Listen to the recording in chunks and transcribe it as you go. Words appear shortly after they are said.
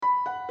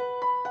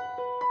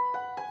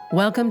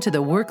Welcome to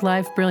the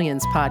Work-Life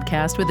Brilliance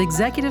podcast with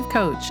executive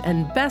coach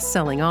and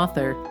best-selling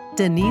author,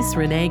 Denise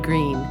Renee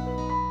Green.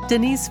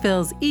 Denise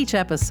fills each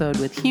episode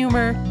with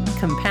humor,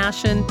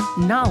 compassion,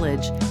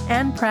 knowledge,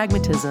 and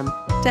pragmatism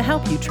to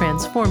help you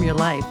transform your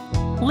life.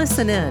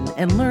 Listen in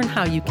and learn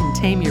how you can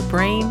tame your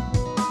brain,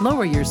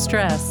 lower your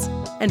stress,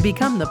 and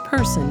become the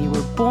person you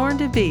were born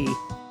to be.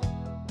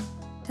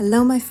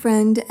 Hello, my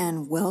friend,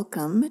 and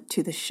welcome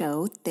to the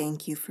show.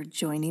 Thank you for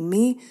joining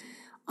me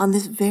on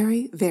this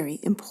very, very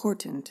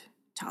important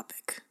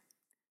topic,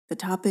 the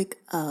topic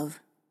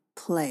of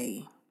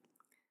play.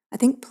 I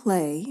think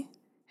play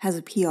has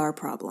a PR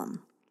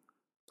problem.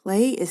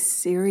 Play is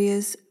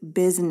serious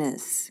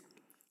business,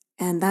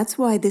 and that's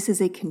why this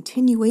is a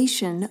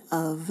continuation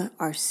of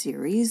our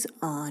series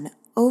on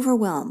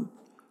overwhelm.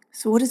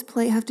 So what does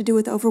play have to do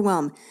with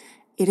overwhelm?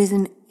 It is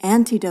an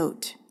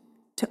antidote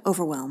to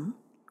overwhelm,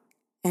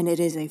 and it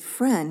is a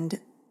friend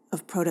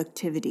of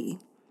productivity.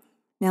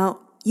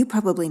 Now, you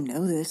probably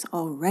know this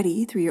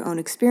already through your own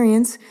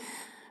experience,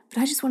 but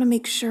I just want to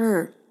make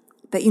sure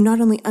that you not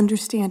only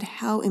understand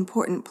how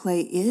important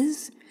play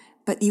is,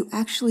 but you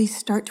actually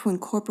start to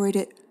incorporate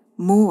it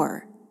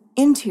more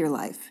into your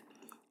life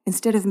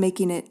instead of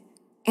making it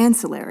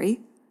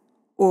ancillary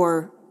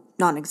or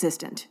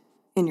non-existent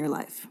in your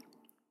life.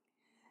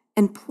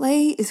 And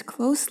play is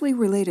closely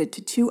related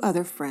to two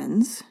other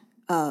friends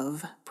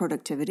of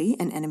productivity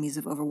and enemies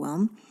of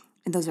overwhelm,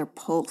 and those are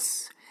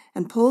pulse.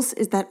 And pulse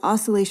is that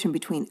oscillation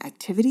between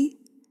activity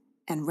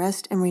and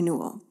rest and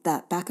renewal,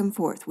 that back and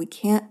forth. We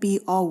can't be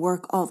all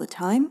work all the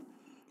time.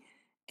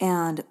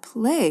 And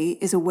play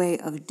is a way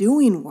of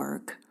doing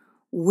work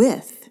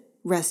with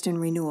rest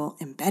and renewal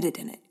embedded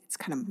in it. It's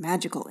kind of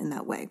magical in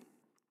that way.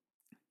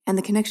 And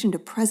the connection to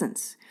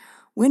presence.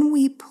 When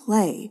we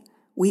play,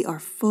 we are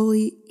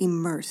fully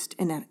immersed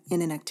in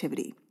an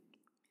activity.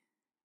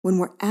 When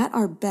we're at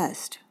our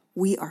best,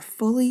 we are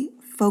fully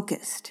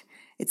focused.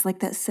 It's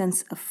like that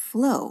sense of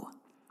flow.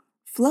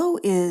 Flow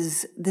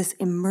is this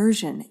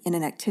immersion in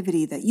an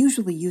activity that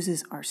usually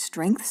uses our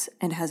strengths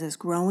and has us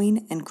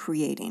growing and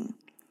creating.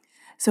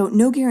 So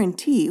no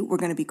guarantee we're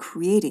going to be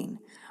creating.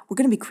 We're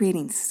going to be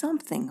creating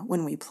something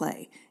when we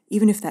play,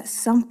 even if that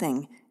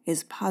something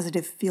is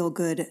positive,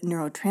 feel-good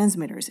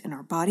neurotransmitters in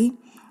our body.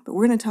 But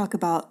we're going to talk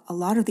about a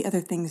lot of the other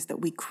things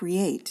that we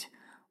create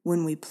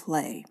when we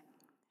play,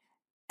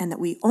 and that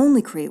we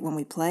only create when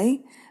we play.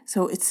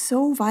 So it's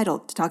so vital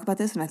to talk about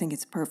this, and I think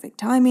it's perfect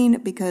timing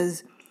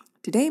because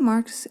today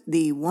marks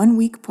the 1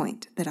 week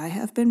point that I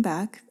have been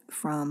back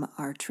from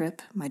our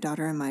trip, my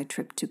daughter and my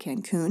trip to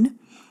Cancun,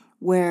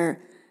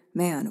 where,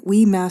 man,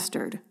 we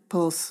mastered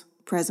pulse,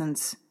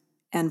 presence,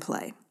 and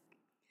play.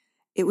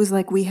 It was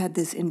like we had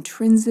this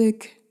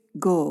intrinsic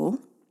goal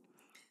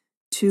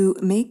to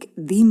make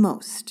the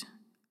most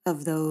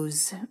of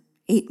those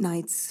 8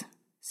 nights,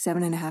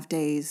 7.5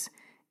 days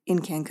in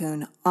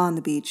Cancun on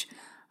the beach.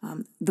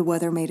 The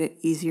weather made it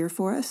easier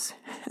for us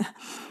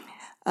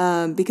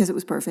because it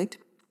was perfect.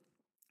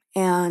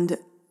 And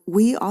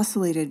we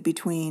oscillated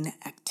between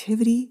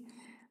activity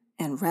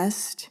and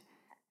rest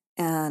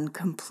and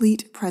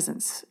complete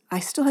presence. I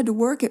still had to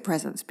work at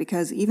presence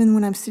because even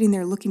when I'm sitting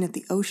there looking at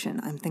the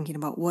ocean, I'm thinking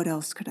about what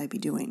else could I be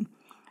doing.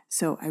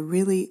 So I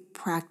really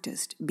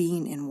practiced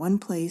being in one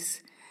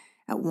place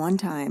at one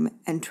time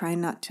and trying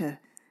not to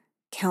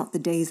count the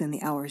days and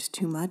the hours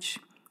too much,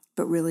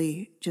 but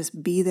really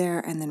just be there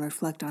and then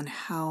reflect on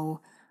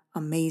how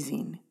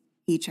amazing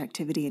each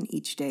activity and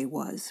each day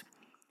was.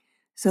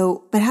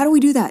 So, but how do we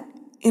do that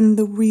in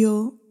the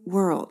real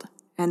world?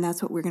 And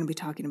that's what we're going to be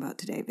talking about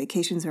today.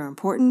 Vacations are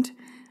important,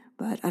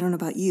 but I don't know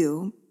about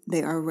you,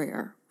 they are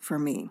rare for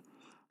me.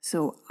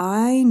 So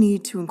I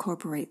need to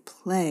incorporate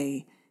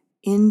play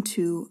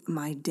into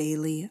my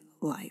daily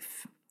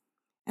life.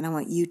 And I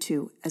want you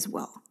to as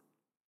well.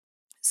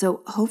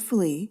 So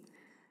hopefully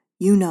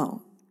you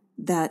know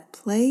that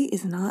play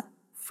is not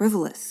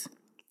frivolous.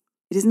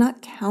 It is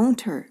not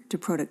counter to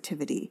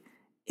productivity.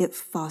 It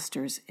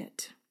fosters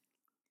it.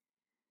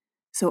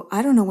 So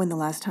I don't know when the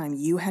last time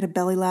you had a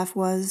belly laugh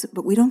was,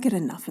 but we don't get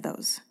enough of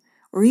those.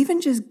 Or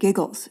even just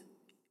giggles.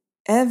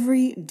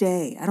 Every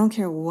day, I don't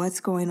care what's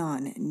going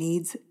on, it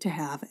needs to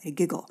have a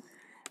giggle.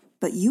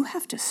 But you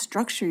have to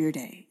structure your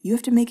day. You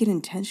have to make it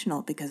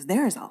intentional because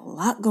there is a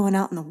lot going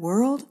out in the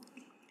world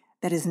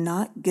that is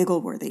not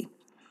giggle-worthy.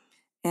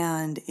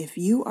 And if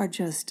you are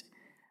just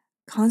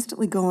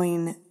constantly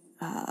going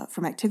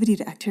from activity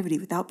to activity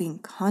without being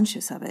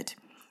conscious of it,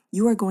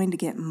 you are going to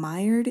get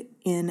mired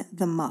in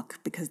the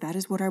muck because that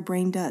is what our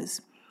brain does.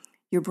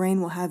 Your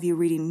brain will have you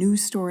reading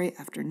news story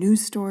after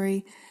news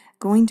story,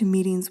 going to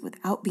meetings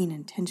without being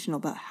intentional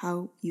about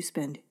how you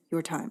spend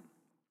your time.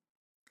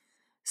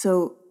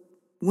 So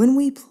when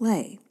we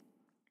play,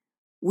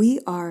 we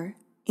are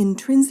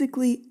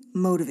intrinsically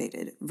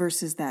motivated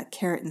versus that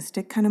carrot and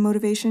stick kind of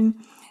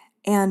motivation,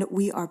 and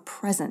we are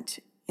present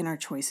in our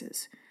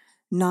choices,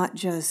 not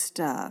just,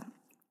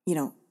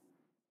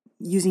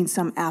 using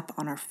some app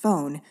on our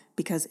phone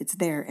because it's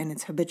there and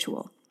it's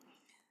habitual.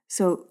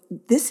 So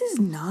this is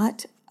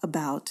not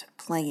about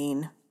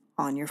playing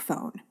on your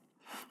phone.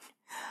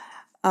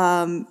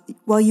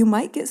 While you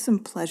might get some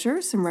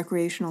pleasure, some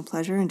recreational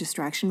pleasure and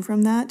distraction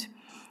from that,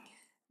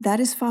 that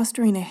is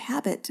fostering a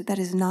habit that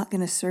is not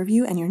going to serve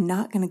you, and you're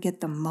not going to get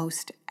the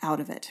most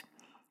out of it.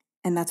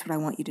 And that's what I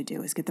want you to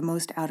do, is get the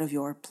most out of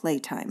your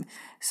playtime.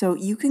 So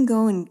you can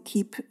go and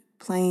keep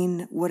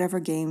playing whatever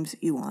games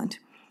you want,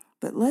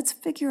 but let's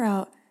figure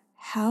out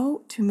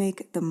how to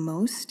make the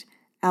most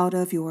out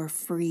of your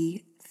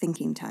free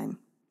thinking time.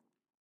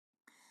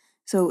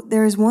 So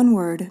there is one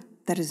word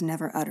that is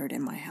never uttered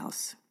in my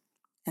house,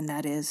 and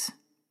that is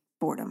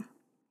boredom.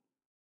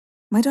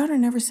 My daughter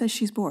never says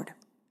she's bored.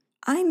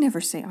 I never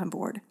say I'm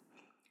bored.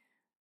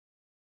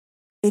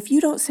 If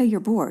you don't say you're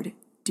bored,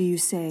 do you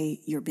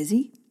say you're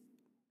busy?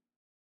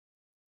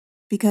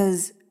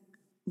 Because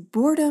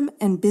boredom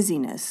and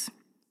busyness,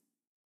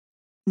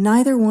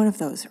 neither one of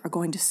those are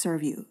going to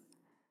serve you.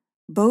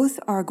 Both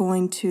are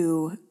going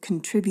to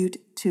contribute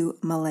to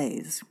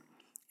malaise,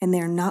 and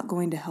they're not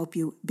going to help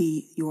you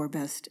be your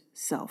best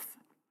self.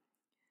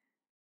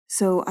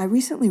 So I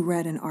recently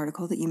read an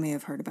article that you may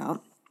have heard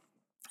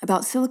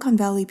about Silicon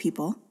Valley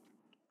people,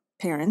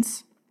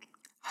 parents,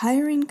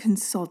 hiring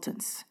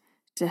consultants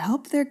to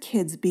help their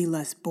kids be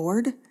less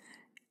bored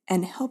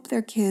and help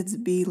their kids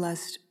be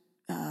less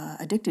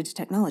addicted to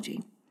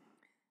technology.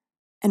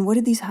 And what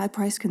did these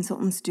high-priced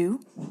consultants do?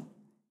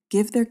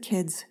 Give their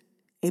kids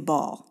a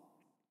ball.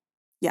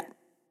 Yeah,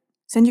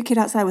 send your kid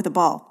outside with a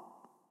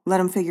ball. Let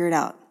them figure it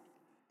out.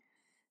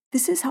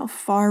 This is how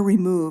far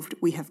removed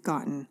we have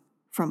gotten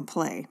from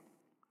play.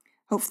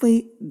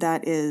 Hopefully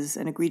that is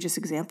an egregious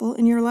example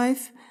in your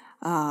life,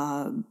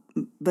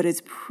 but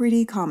it's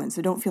pretty common,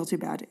 so don't feel too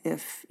bad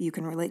if you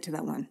can relate to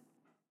that one.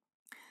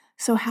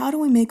 So how do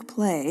we make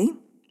play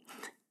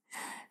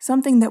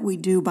something that we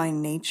do by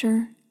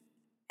nature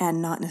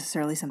and not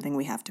necessarily something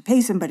we have to pay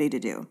somebody to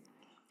do?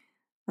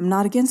 I'm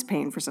not against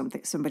paying for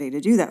somebody to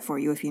do that for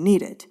you if you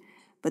need it,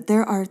 but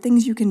there are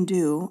things you can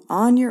do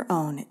on your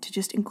own to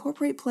just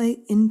incorporate play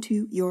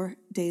into your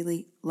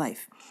daily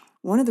life.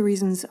 One of the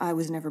reasons I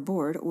was never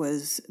bored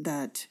was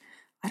that,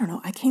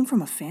 I came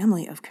from a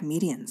family of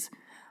comedians.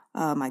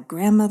 My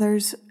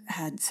grandmothers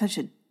had such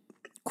a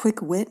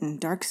quick wit and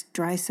dark,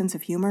 dry sense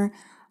of humor.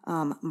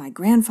 My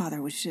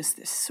grandfather was just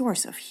this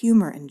source of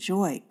humor and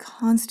joy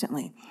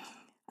constantly.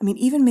 I mean,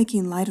 even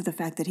making light of the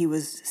fact that he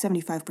was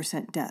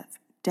 75%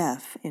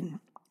 deaf, and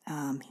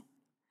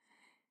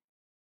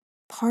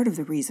part of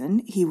the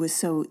reason he was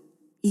so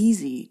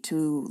easy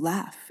to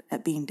laugh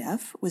at being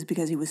deaf was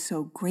because he was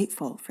so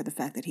grateful for the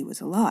fact that he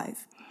was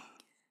alive.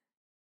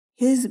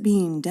 His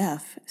being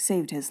deaf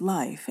saved his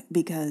life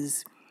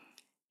because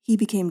he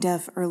became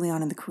deaf early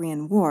on in the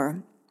Korean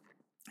War,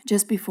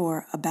 just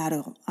before a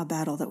battle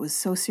that was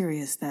so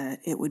serious that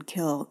it would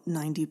kill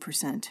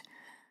 90%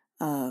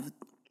 of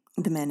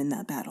the men in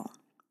that battle.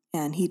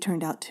 And he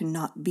turned out to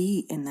not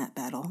be in that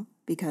battle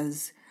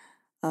because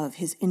of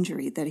his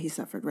injury that he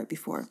suffered right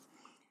before.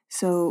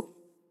 So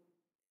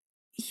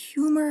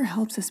humor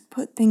helps us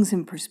put things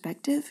in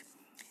perspective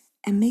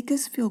and make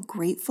us feel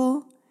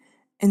grateful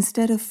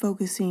instead of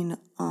focusing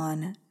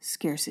on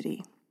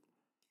scarcity.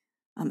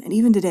 And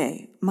even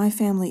today, my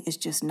family is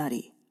just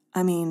nutty.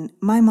 I mean,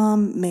 my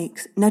mom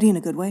makes, nutty in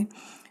a good way,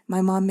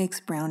 my mom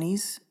makes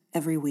brownies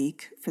every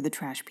week for the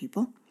trash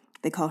people.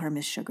 They call her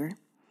Miss Sugar.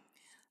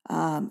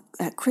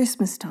 At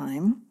Christmas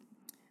time,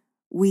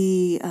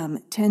 we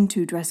tend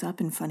to dress up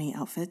in funny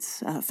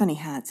outfits, funny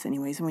hats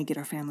anyways, and we get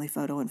our family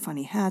photo in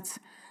funny hats.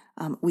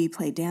 We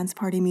play dance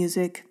party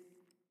music.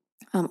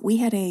 We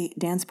had a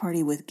dance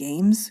party with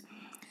games,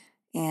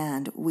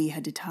 and we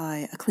had to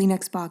tie a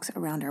Kleenex box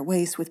around our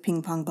waist with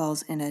ping pong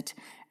balls in it,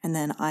 and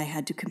then I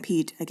had to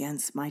compete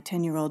against my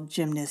 10-year-old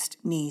gymnast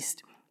niece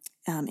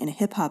in a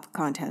hip-hop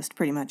contest,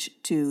 pretty much,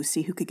 to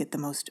see who could get the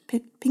most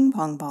ping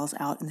pong balls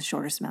out in the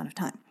shortest amount of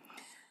time.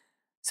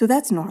 So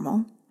that's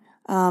normal.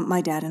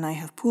 My dad and I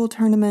have pool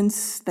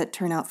tournaments that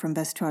turn out from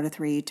best 2 out of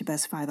 3 to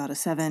best 5 out of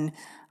 7.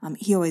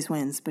 He always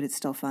wins, but it's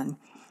still fun.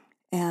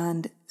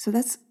 And so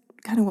that's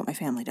kind of what my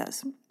family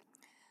does.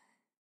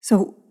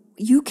 So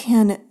you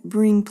can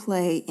bring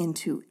play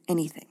into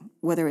anything,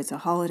 whether it's a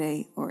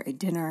holiday or a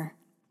dinner,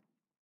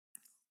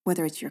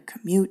 whether it's your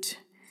commute.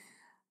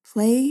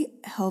 Play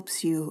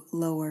helps you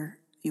lower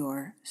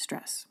your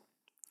stress.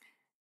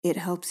 It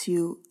helps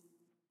you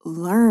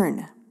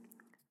learn.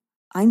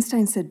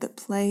 Einstein said that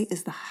play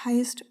is the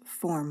highest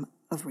form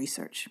of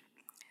research.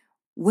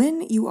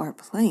 When you are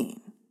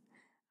playing,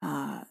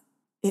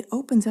 it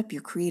opens up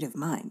your creative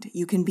mind.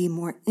 You can be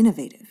more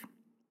innovative.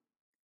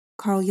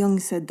 Carl Jung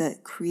said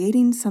that the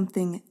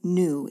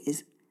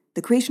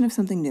creation of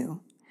something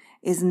new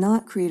is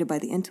not created by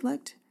the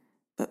intellect,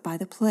 but by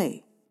the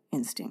play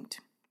instinct.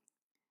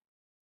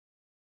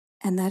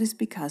 And that is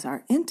because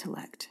our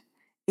intellect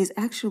is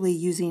actually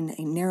using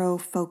a narrow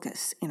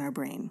focus in our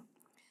brain.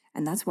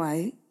 And that's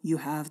why you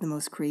have the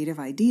most creative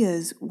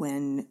ideas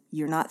when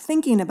you're not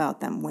thinking about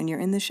them, when you're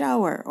in the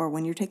shower, or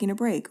when you're taking a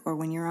break, or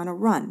when you're on a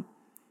run.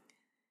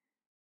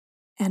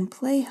 And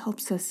play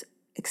helps us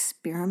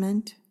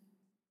experiment,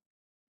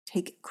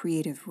 take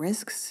creative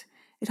risks,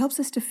 It helps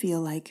us to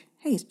feel like,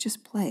 hey, it's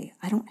just play.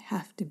 I don't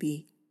have to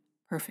be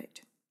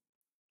perfect.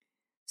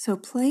 So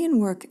play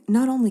and work,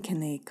 not only can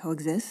they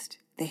coexist,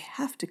 they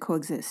have to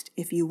coexist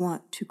if you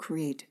want to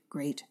create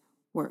great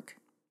work.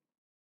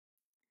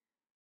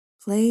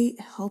 Play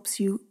helps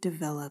you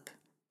develop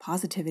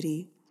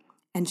positivity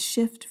and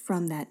shift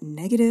from that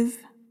negative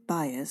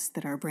bias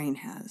that our brain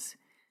has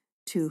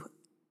to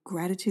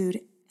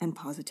gratitude and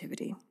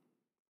positivity.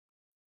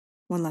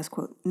 One last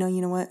quote. No, you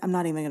know what? I'm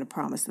not even going to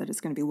promise that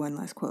it's going to be one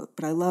last quote,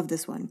 but I love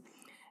this one.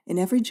 In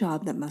every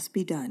job that must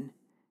be done,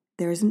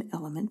 there is an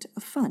element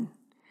of fun.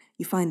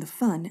 You find the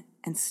fun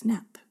and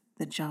snap,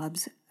 the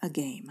job's a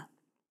game.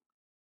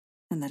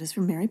 And that is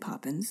from Mary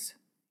Poppins,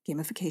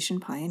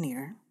 gamification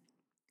pioneer.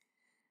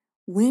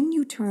 When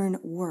you turn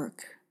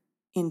work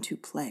into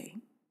play,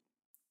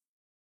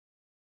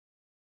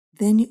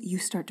 then you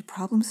start to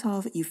problem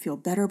solve, you feel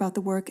better about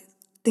the work.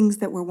 Things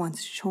that were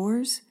once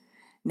chores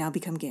now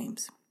become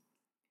games.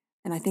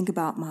 And I think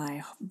about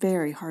my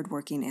very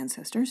hardworking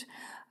ancestors,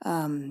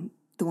 the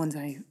ones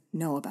I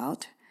know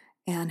about,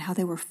 and how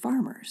they were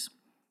farmers,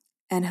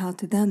 and how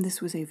to them this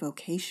was a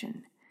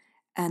vocation,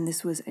 and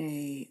this was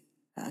a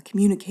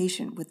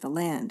communication with the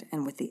land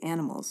and with the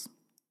animals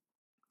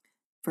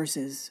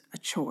versus a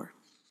chore.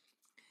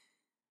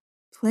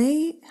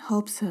 Play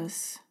helps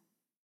us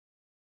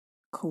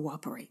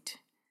cooperate.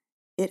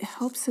 It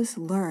helps us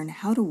learn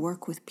how to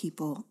work with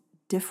people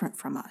different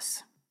from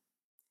us.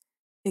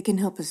 It can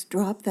help us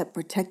drop that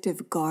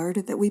protective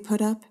guard that we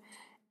put up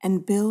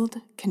and build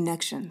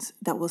connections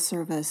that will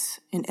serve us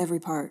in every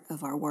part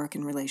of our work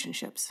and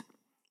relationships.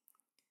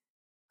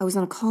 I was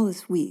on a call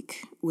this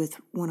week with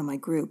one of my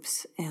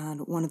groups,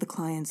 and one of the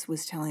clients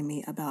was telling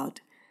me about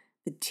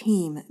the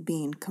team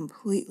being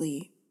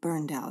completely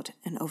burned out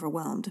and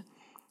overwhelmed.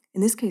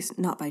 In this case,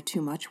 not by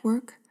too much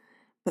work,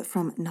 but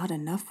from not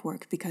enough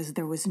work because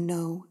there was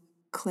no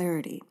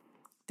clarity.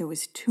 There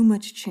was too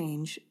much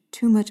change,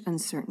 too much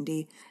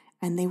uncertainty,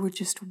 and they were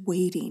just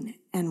waiting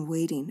and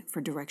waiting for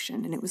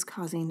direction. And it was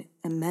causing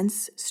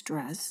immense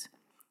stress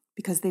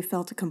because they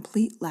felt a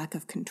complete lack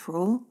of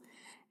control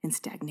and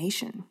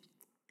stagnation.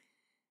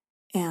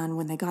 And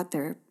when they got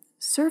their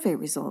survey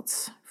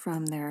results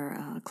from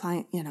their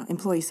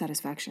employee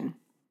satisfaction,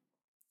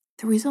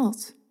 the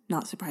results,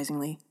 not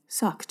surprisingly,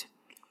 sucked.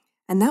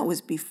 And that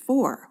was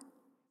before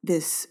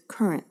this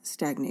current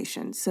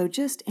stagnation. So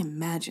just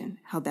imagine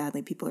how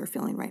badly people are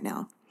feeling right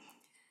now.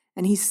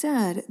 And he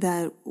said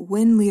that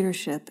when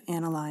leadership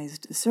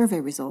analyzed the survey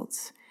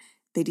results,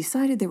 they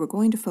decided they were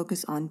going to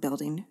focus on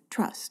building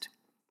trust.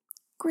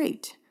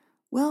 Great.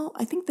 Well,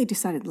 I think they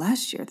decided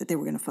last year that they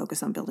were going to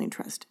focus on building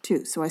trust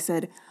too. So I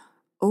said,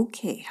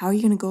 okay, how are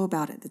you going to go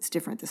about it that's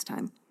different this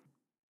time?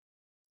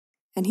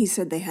 And he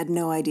said they had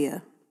no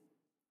idea.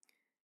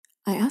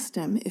 I asked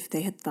him if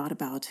they had thought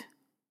about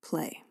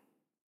play.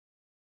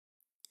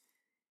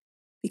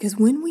 Because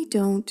when we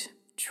don't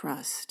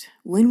trust,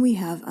 when we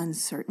have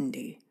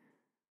uncertainty,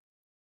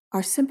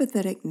 our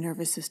sympathetic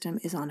nervous system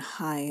is on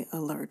high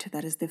alert.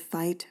 That is the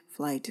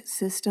fight-flight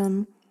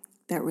system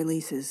that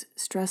releases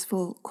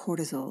stressful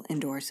cortisol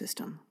into our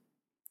system.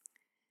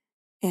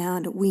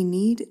 And we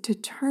need to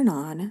turn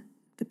on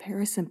the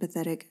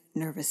parasympathetic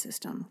nervous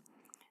system.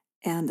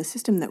 And the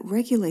system that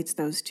regulates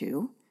those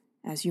two,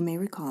 as you may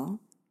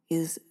recall,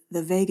 is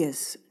the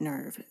vagus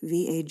nerve,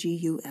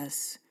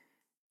 VAGUS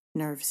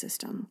nerve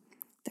system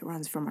that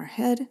runs from our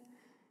head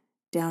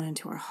down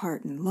into our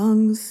heart and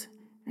lungs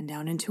and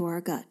down into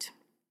our gut.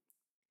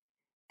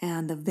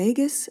 And the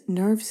vagus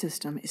nerve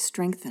system is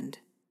strengthened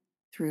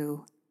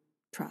through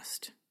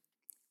trust,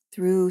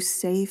 through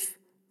safe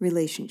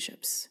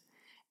relationships.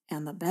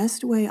 And the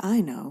best way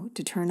I know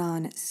to turn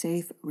on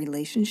safe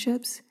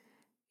relationships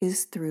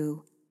is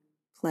through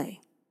play.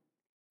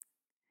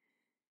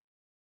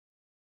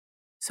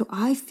 So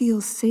I feel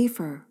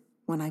safer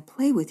when I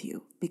play with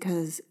you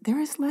because there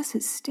is less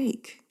at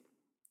stake.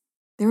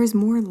 There is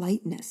more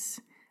lightness.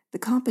 The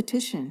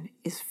competition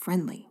is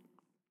friendly.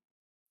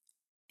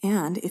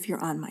 And if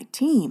you're on my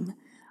team,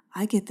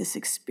 I get this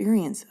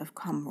experience of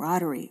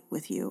camaraderie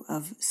with you,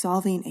 of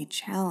solving a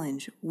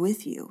challenge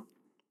with you.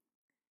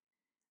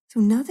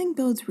 So nothing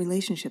builds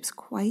relationships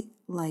quite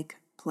like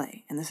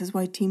play. And this is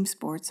why team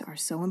sports are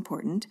so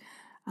important.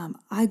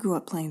 I grew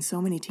up playing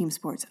so many team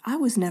sports. I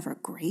was never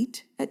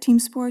great at team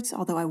sports,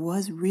 although I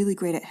was really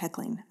great at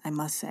heckling, I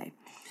must say.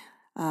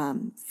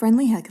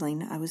 Friendly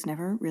heckling, I was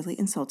never really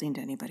insulting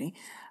to anybody.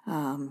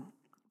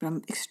 But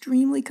I'm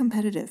extremely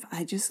competitive.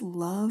 I just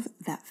love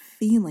that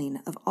feeling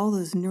of all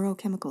those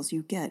neurochemicals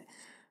you get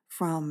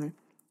from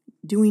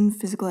doing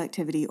physical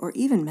activity or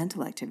even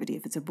mental activity,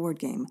 if it's a board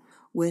game,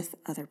 with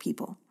other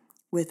people,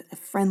 with a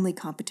friendly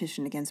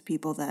competition against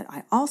people that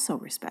I also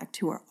respect,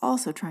 who are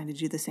also trying to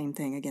do the same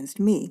thing against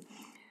me.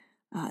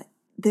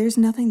 There's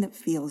nothing that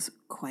feels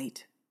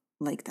quite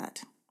like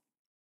that.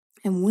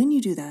 And when you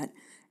do that,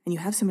 and you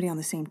have somebody on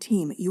the same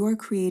team, you are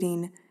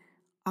creating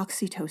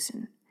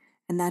oxytocin.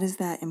 And that is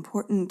that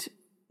important,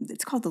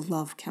 it's called the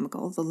love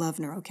chemical, the love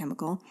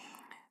neurochemical,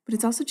 but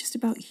it's also just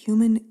about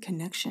human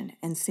connection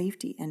and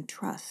safety and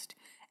trust.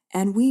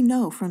 And we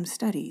know from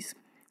studies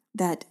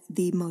that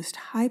the most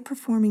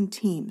high-performing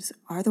teams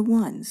are the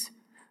ones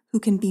who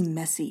can be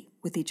messy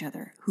with each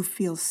other, who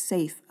feel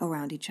safe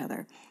around each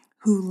other,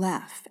 who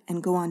laugh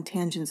and go on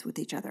tangents with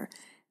each other.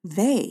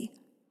 They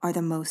are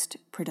the most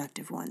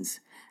productive ones,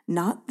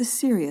 not the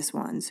serious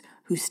ones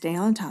who stay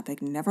on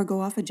topic, never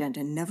go off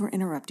agenda, never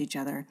interrupt each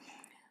other.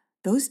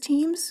 Those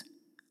teams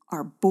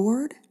are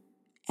bored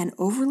and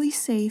overly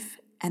safe,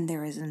 and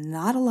there is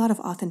not a lot of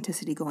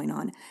authenticity going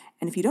on.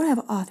 And if you don't have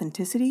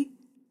authenticity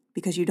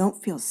because you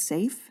don't feel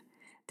safe,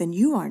 then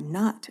you are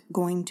not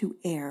going to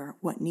air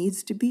what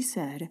needs to be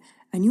said,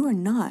 and you are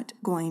not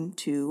going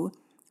to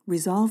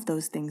resolve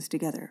those things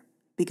together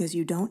because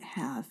you don't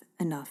have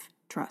enough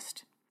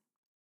trust.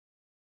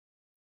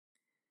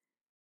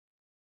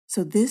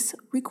 So this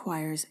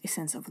requires a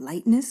sense of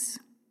lightness,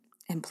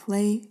 and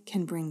play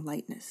can bring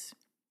lightness.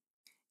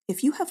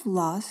 If you have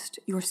lost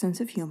your sense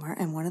of humor,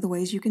 and one of the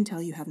ways you can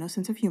tell you have no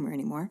sense of humor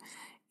anymore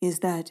is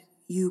that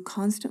you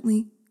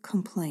constantly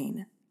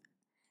complain.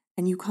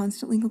 And you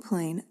constantly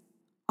complain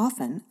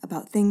often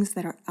about things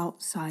that are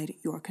outside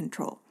your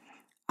control.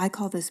 I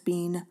call this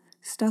being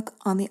stuck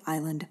on the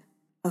island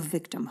of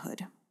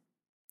victimhood.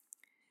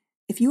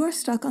 If you are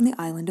stuck on the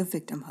island of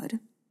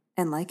victimhood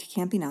and like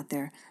camping out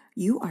there,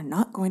 you are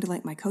not going to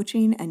like my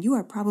coaching, and you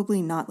are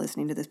probably not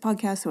listening to this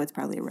podcast, so it's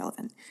probably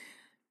irrelevant.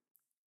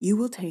 You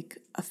will take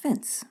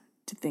offense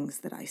to things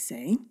that I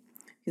say,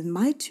 because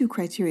my 2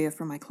 criteria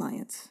for my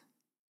clients,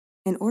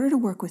 in order to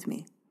work with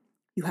me,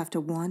 you have to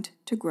want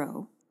to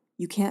grow.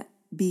 You can't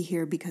be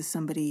here because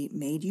somebody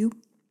made you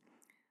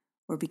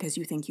or because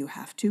you think you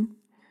have to.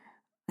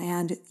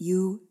 And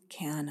you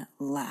can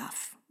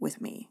laugh with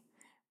me,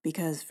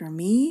 because for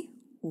me,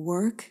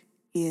 work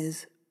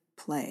is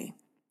play.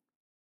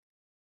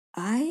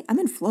 I'm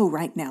in flow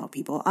right now,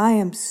 people. I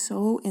am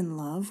so in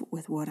love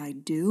with what I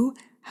do.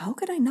 How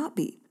could I not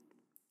be?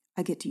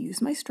 I get to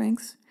use my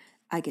strengths.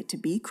 I get to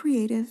be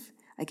creative.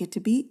 I get to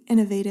be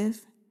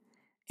innovative.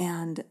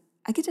 And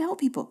I get to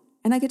help people.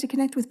 And I get to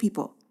connect with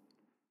people.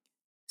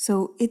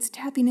 So it's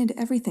tapping into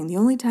everything. The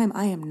only time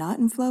I am not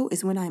in flow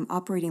is when I'm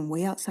operating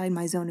way outside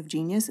my zone of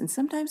genius. And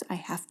sometimes I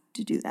have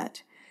to do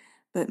that.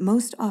 But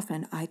most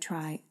often I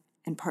try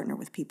and partner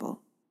with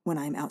people when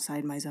I'm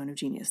outside my zone of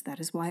genius. That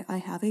is why I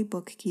have a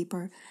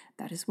bookkeeper.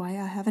 That is why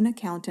I have an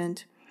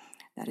accountant.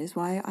 That is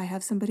why I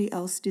have somebody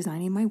else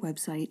designing my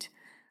website.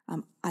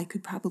 I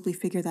could probably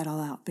figure that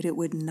all out, but it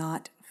would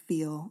not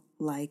feel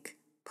like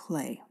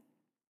play.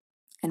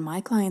 And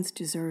my clients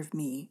deserve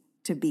me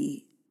to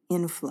be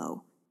in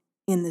flow,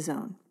 in the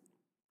zone.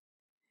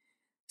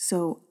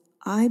 So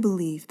I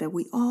believe that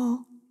we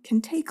all can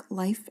take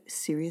life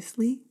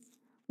seriously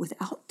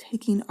without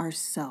taking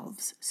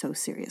ourselves so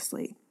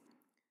seriously,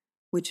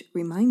 which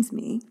reminds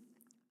me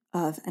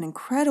of an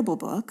incredible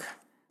book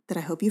that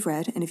I hope you've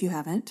read, and if you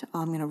haven't,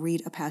 I'm going to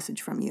read a passage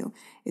from you.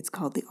 It's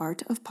called The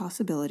Art of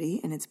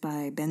Possibility, and it's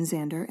by Ben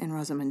Zander and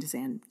Rosamund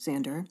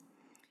Zander.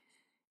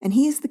 And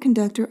he is the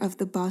conductor of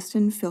the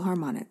Boston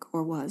Philharmonic,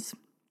 or was.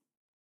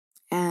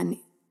 And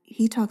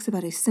he talks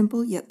about a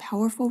simple yet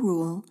powerful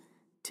rule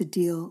to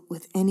deal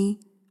with any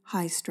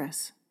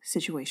high-stress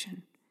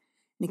situation.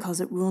 And he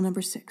calls it rule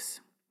number 6.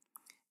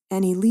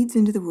 And he leads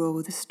into the rule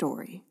with a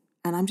story.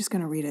 And I'm just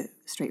going to read it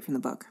straight from the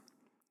book.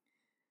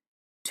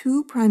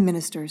 2 prime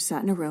ministers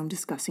sat in a room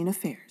discussing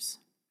affairs.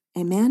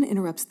 A man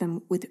interrupts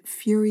them with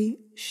fury,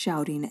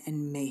 shouting,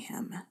 and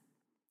mayhem.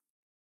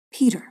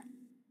 "Peter,"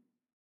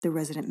 the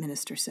resident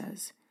minister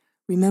says,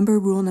 "remember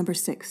rule number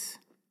 6.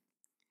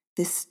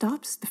 This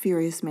stops the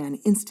furious man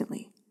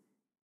instantly,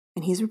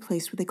 and he is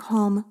replaced with a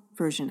calm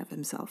version of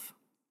himself.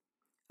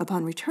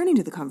 Upon returning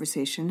to the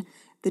conversation,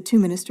 the 2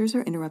 ministers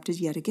are interrupted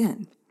yet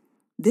again.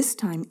 This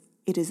time,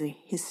 it is a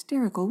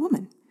hysterical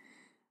woman.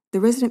 The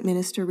resident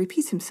minister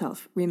repeats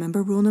himself,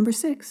 "Remember rule number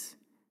 6.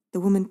 The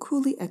woman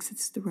coolly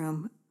exits the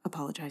room,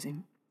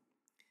 apologizing.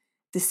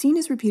 The scene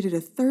is repeated a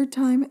 3rd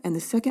time, and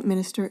the 2nd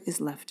minister is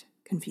left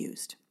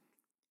confused.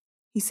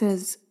 He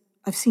says,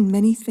 "I've seen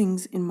many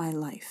things in my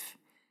life,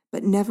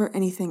 but never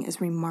anything as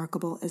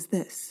remarkable as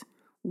this.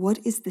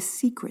 What is the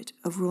secret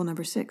of rule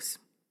number 6?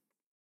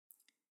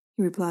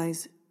 He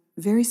replies,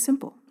 "Very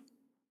simple.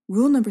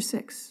 Rule number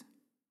 6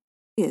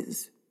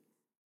 is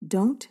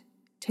don't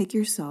take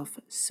yourself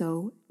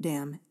so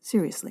damn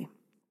seriously."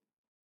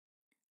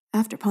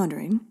 After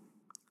pondering,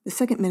 the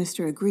 2nd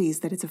minister agrees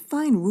that it's a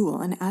fine rule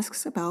and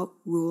asks about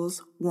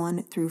rules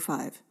 1 through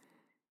 5.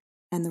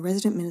 And the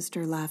resident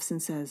minister laughs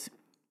and says,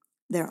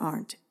 "There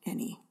aren't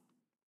any."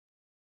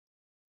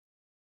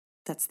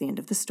 That's the end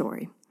of the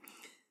story.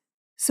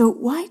 So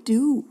why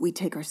do we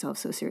take ourselves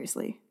so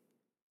seriously?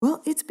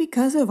 Well, it's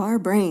because of our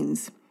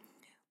brains.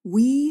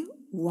 We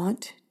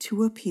want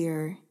to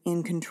appear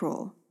in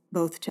control,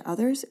 both to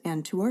others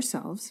and to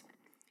ourselves,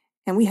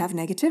 and we have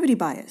negativity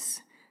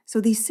bias. So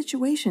these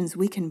situations,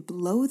 we can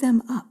blow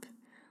them up.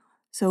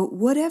 So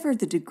whatever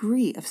the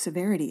degree of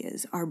severity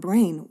is, our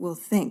brain will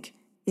think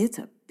it's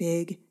a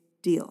big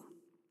deal.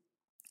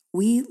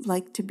 We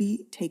like to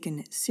be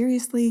taken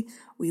seriously.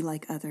 We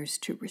like others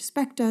to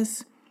respect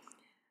us.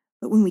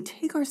 But when we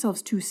take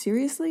ourselves too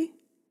seriously,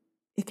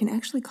 it can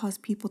actually cause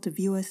people to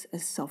view us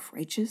as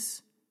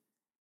self-righteous,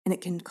 and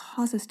it can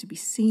cause us to be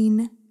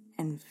seen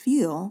and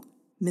feel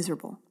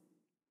miserable.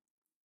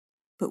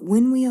 But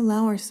when we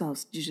allow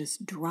ourselves to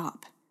just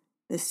drop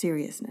the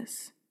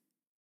seriousness,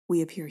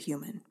 we appear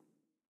human.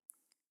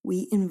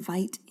 We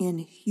invite in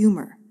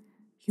humor,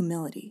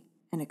 humility,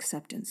 and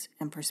acceptance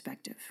and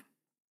perspective.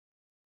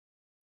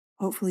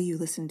 Hopefully you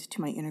listened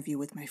to my interview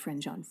with my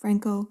friend John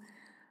Franco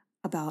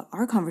about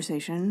our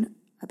conversation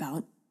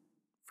about,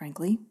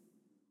 frankly,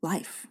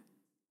 life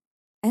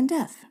and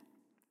death.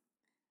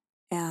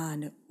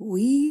 And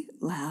we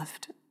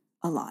laughed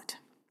a lot.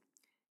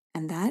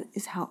 And that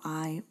is how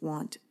I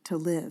want to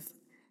live.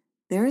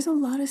 There is a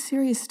lot of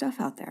serious stuff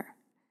out there.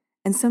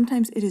 And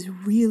sometimes it is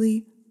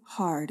really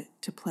hard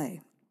to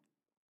play.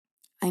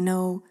 I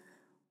know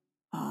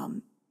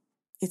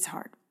it's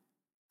hard.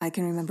 I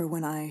can remember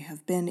when I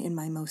have been in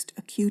my most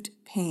acute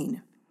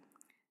pain.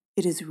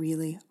 It is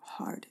really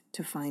hard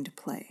to find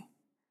play.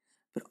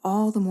 But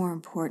all the more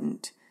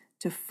important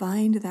to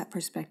find that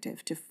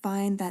perspective, to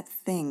find that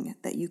thing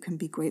that you can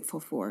be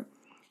grateful for,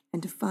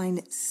 and to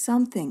find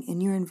something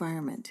in your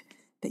environment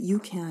that you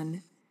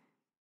can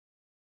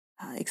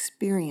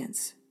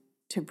experience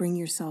to bring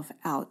yourself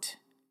out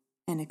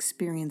and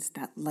experience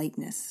that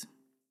lightness.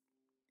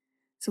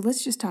 So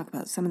let's just talk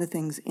about some of the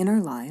things in our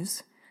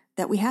lives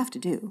that we have to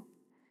do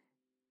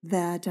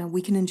that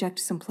we can inject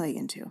some play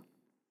into.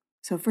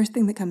 So first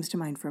thing that comes to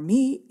mind for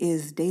me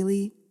is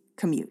daily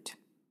commute.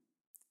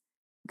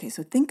 Okay,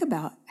 so think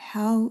about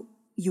how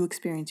you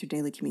experience your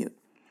daily commute.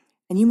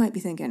 And you might be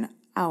thinking,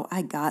 oh,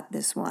 I got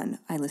this one.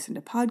 I listen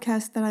to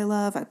podcasts that I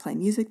love. I play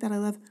music that I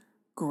love.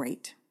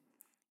 Great.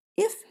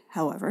 If,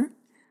 however,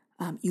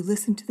 you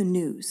listen to the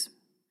news,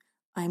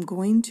 I'm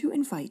going to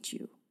invite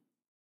you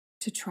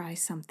to try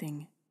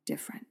something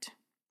different.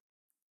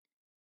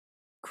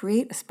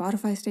 Create a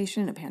Spotify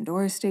station, a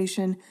Pandora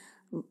station.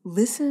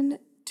 Listen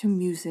to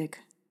music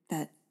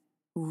that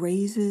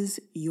raises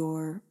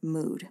your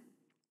mood.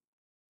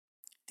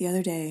 The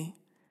other day,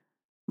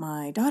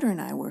 my daughter and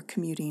I were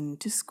commuting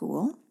to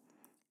school,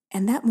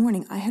 and that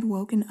morning I had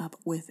woken up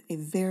with a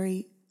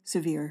very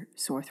severe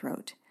sore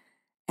throat.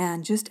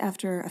 And just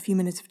after a few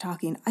minutes of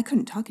talking, I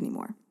couldn't talk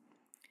anymore.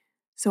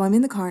 So I'm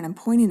in the car and I'm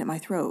pointing at my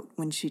throat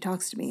when she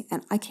talks to me,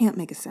 and I can't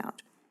make a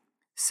sound.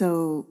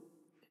 So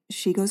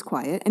she goes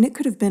quiet, and it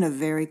could have been a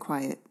very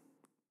quiet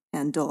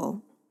and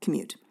dull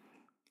commute.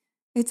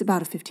 It's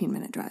about a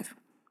 15-minute drive.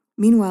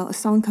 Meanwhile, a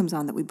song comes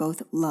on that we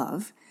both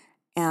love,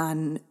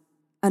 and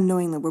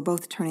unknowingly, we're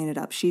both turning it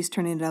up. She's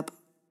turning it up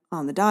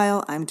on the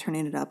dial. I'm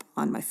turning it up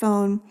on my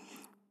phone.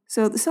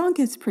 So the song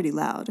gets pretty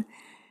loud,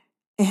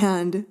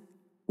 and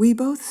we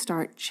both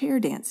start chair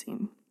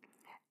dancing.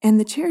 And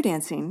the chair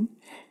dancing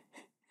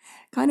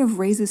kind of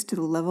raises to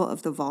the level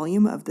of the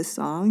volume of the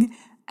song.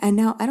 And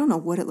now I don't know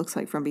what it looks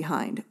like from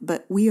behind,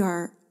 but we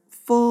are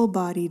full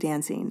body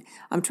dancing.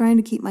 I'm trying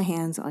to keep my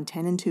hands on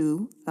 10 and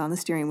 2 on the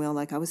steering wheel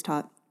like I was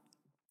taught.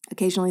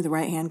 Occasionally the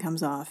right hand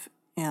comes off,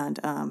 and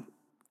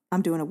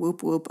I'm doing a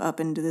whoop whoop up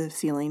into the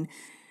ceiling.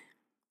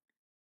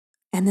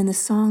 And then the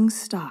song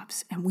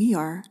stops, and we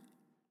are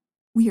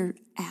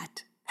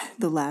at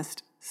the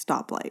last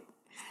stoplight.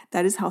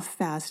 That is how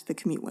fast the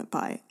commute went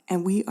by.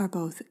 And we are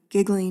both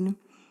giggling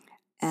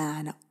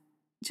and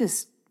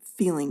just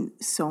feeling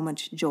so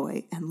much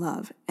joy and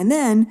love. And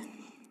then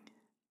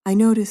I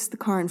noticed the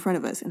car in front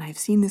of us, and I've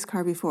seen this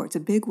car before. It's a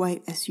big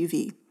white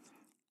SUV.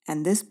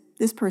 And this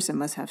person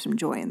must have some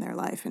joy in their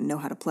life and know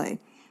how to play,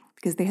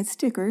 because they had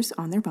stickers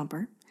on their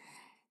bumper,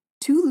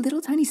 2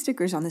 little tiny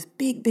stickers on this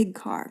big, big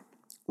car,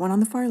 one on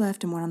the far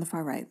left and one on the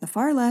far right. The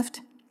far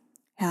left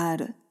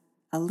had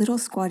a little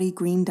squatty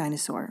green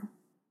dinosaur.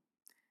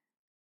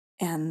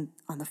 And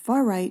on the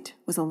far right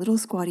was a little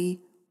squatty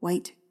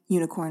white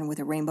unicorn with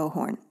a rainbow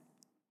horn.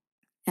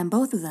 And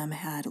both of them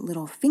had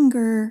little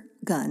finger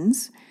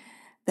guns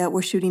that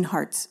were shooting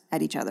hearts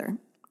at each other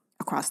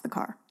across the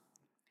car.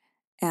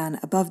 And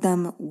above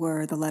them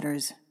were the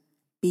letters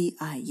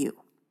BIU.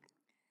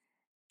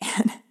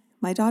 And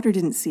my daughter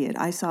didn't see it.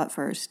 I saw it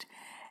first.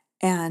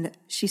 And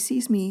she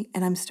sees me,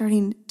 and I'm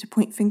starting to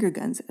point finger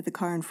guns at the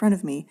car in front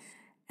of me.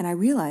 And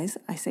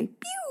I say,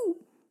 pew!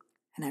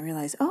 And I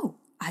realize, oh,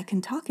 I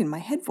can talk in my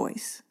head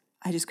voice.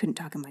 I just couldn't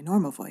talk in my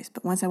normal voice.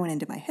 But once I went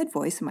into my head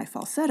voice and my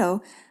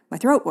falsetto, my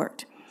throat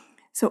worked.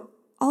 So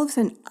all of a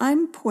sudden,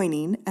 I'm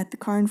pointing at the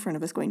car in front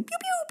of us going, pew,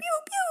 pew, pew,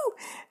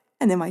 pew.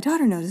 And then my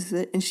daughter notices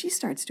it, and she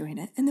starts doing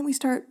it. And then we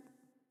start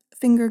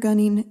finger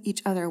gunning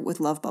each other with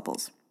love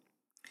bubbles.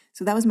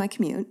 So that was my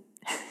commute.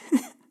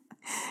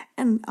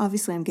 And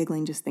obviously I'm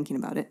giggling just thinking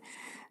about it.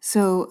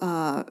 So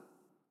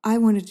I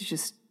wanted to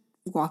just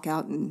walk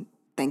out and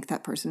thank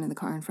that person in the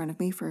car in front of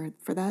me for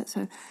that.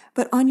 So,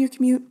 but on your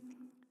commute,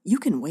 you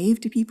can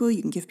wave to people.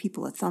 You can give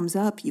people a thumbs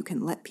up. You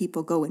can let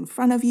people go in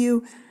front of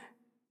you.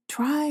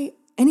 Try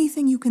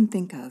anything you can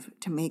think of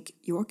to make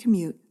your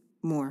commute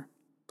more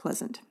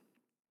pleasant.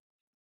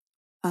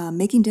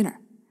 Making dinner.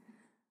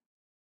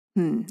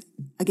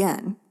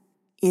 Again,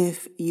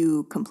 if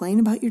you complain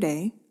about your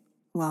day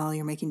while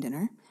you're making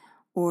dinner,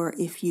 or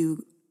if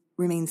you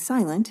remain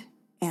silent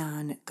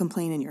and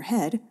complain in your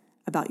head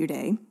about your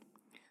day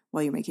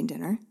while you're making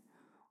dinner,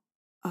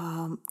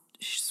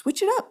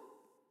 switch it up.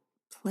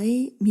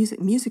 Play music.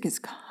 Music is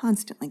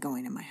constantly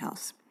going in my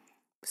house.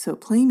 So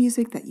play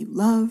music that you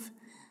love,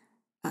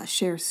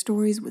 share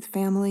stories with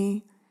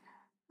family,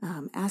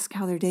 ask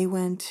how their day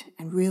went,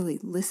 and really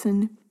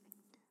listen.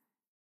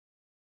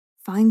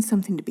 Find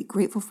something to be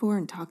grateful for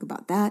and talk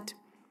about that.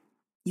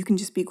 You can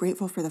just be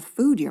grateful for the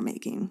food you're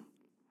making.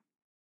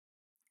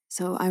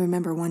 So I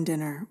remember one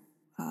dinner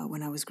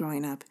when I was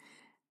growing up,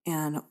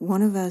 and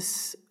one of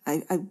us,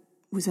 I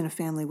was in a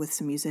family with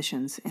some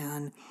musicians,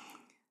 and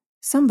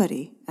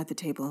somebody at the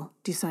table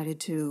decided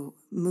to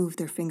move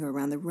their finger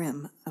around the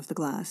rim of the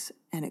glass,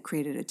 and it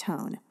created a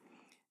tone.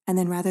 And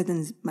then rather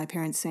than my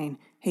parents saying,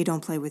 hey,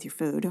 don't play with your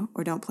food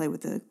or don't play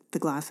with the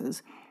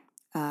glasses,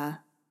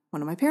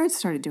 one of my parents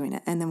started doing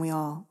it, and then we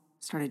all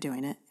started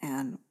doing it,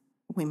 and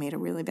we made a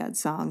really bad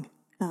song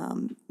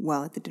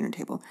while at the dinner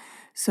table.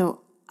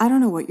 So I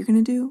don't know what you're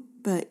going to do,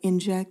 but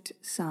inject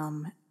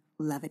some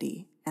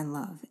levity and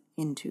love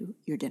into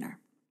your dinner.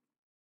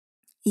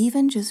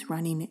 Even just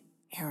running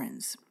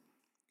errands.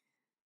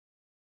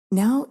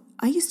 Now,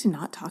 I used to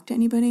not talk to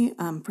anybody.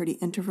 I'm pretty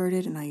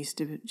introverted, and I used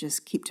to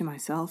just keep to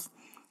myself.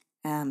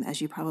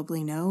 As you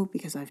probably know,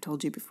 because I've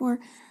told you before,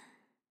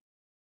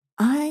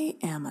 I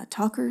am a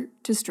talker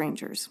to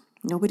strangers.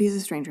 Nobody is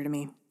a stranger to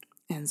me.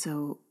 And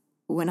so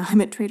when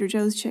I'm at Trader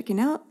Joe's checking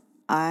out,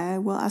 I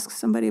will ask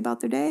somebody about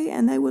their day,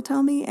 and they will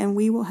tell me, and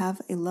we will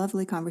have a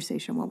lovely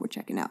conversation while we're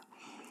checking out.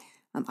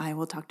 I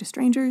will talk to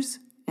strangers,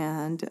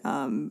 and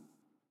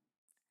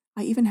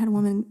I even had a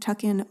woman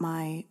tuck in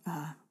my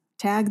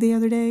tag the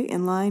other day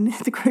in line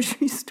at the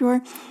grocery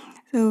store.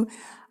 So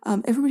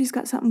everybody's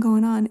got something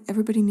going on.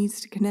 Everybody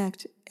needs to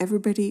connect.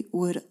 Everybody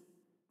would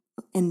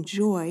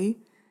enjoy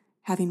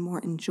having more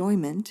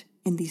enjoyment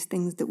in these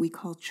things that we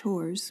call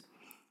chores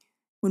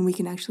when we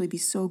can actually be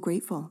so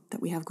grateful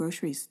that we have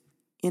groceries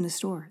in a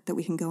store that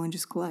we can go and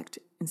just collect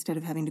instead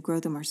of having to grow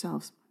them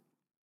ourselves.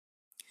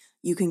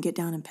 You can get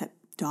down and pet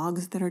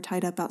dogs that are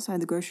tied up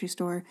outside the grocery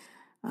store.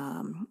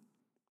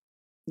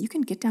 You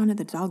can get down to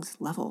the dog's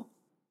level.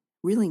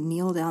 Really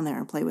kneel down there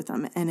and play with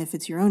them. And if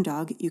it's your own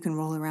dog, you can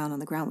roll around on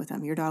the ground with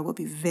them. Your dog will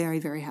be very,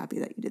 very happy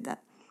that you did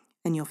that,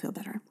 and you'll feel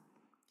better.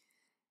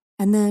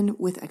 And then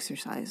with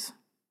exercise,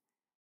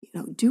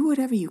 do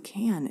whatever you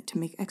can to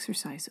make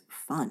exercise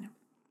fun.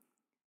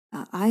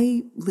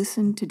 I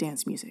listen to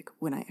dance music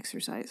when I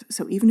exercise.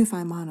 So even if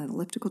I'm on an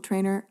elliptical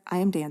trainer, I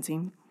am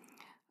dancing.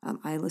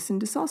 I listen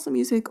to salsa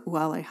music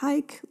while I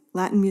hike,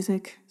 Latin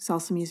music,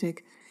 salsa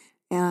music,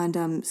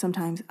 and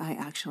sometimes I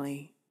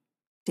actually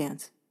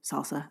dance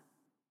salsa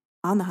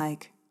on the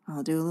hike.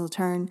 I'll do a little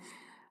turn.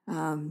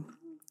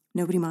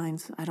 Nobody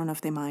minds. I don't know if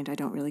they mind. I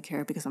don't really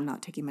care because I'm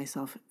not taking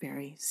myself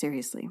very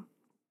seriously.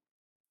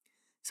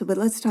 But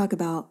let's talk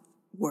about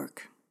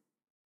work.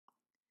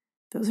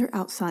 Those are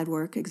outside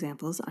work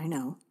examples, I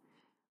know,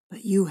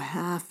 but you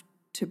have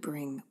to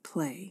bring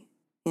play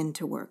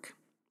into work.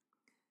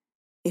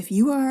 If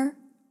you are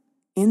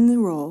in the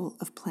role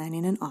of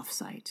planning an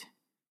offsite,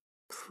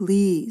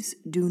 please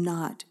do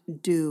not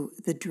do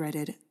the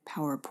dreaded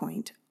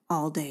PowerPoint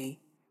all-day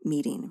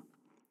meeting.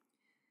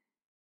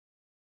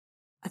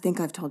 I think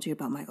I've told you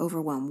about my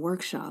overwhelm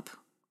workshop.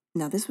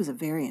 Now, this was a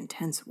very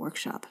intense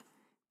workshop.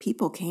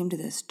 People came to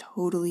this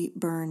totally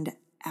burned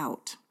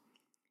out.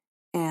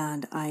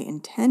 And I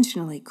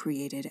intentionally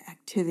created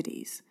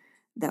activities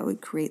that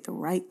would create the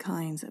right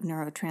kinds of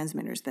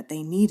neurotransmitters that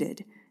they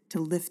needed to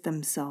lift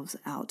themselves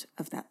out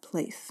of that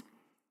place.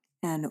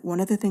 And one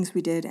of the things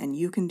we did, and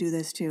you can do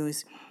this too,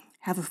 is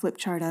have a flip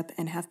chart up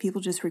and have people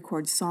just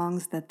record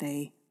songs that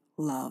they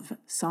love,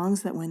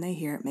 songs that when they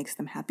hear it makes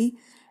them happy,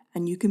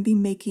 and you can be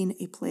making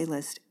a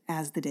playlist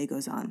as the day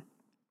goes on.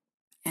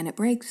 And at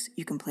breaks,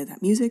 you can play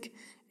that music,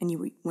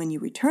 and when you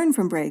return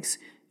from breaks,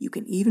 you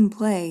can even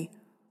play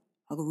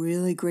a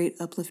really great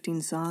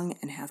uplifting song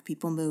and have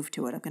people move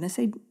to it. I'm going to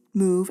say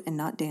move and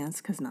not dance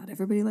because not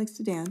everybody likes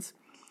to dance.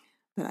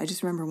 But I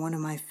just remember one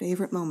of my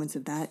favorite moments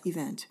of that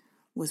event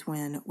was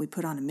when we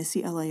put on a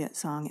Missy Elliott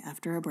song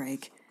after a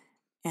break.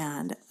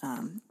 And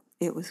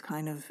it was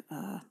kind of,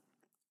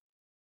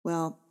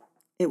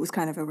 it was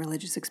kind of a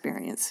religious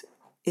experience.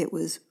 It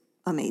was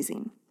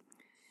amazing.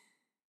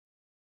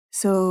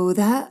 So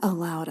that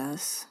allowed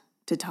us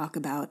to talk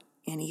about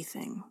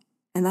anything.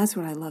 And that's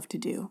what I love to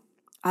do.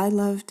 I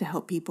love to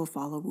help people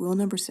follow rule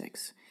number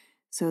 6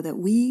 so that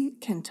we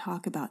can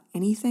talk about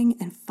anything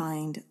and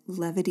find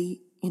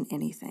levity in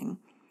anything.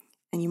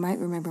 And you might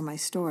remember my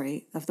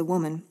story of the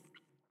woman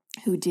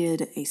who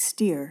did a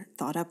STEER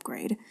thought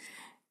upgrade.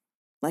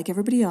 Like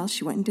everybody else,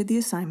 she went and did the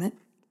assignment,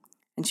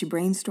 and she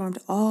brainstormed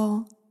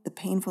all the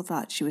painful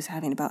thoughts she was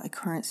having about a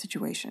current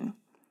situation.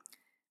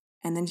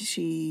 And then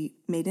she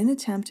made an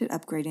attempt at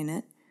upgrading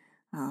it,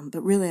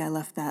 but really I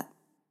left that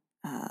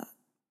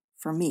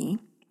for me,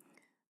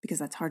 because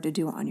that's hard to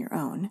do on your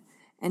own.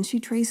 And she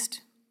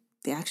traced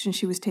the action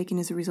she was taking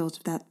as a result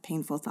of that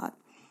painful thought.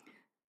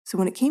 So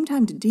when it came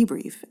time to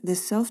debrief,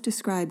 this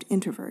self-described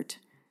introvert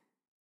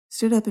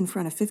stood up in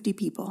front of 50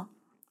 people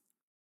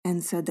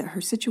and said that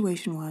her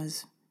situation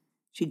was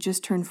she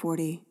just turned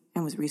 40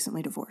 and was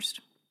recently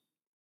divorced.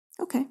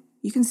 Okay,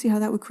 you can see how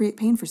that would create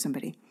pain for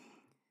somebody.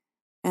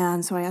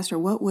 And so I asked her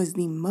what was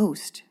the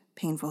most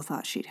painful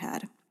thought she'd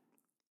had.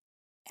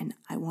 And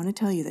I want to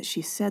tell you that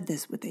she said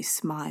this with a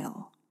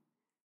smile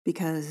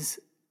because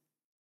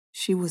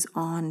she was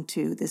on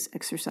to this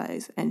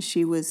exercise and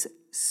she was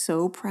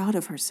so proud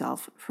of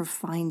herself for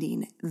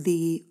finding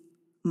the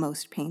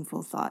most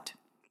painful thought.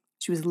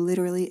 She was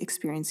literally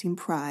experiencing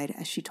pride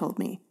as she told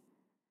me,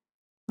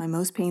 my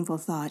most painful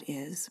thought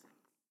is,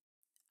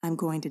 I'm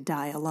going to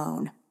die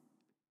alone.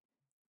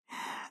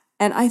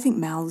 And I think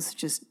mouths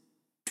just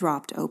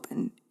dropped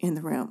open in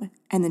the room.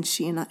 And then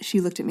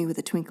she looked at me with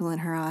a twinkle in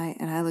her eye,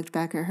 and I looked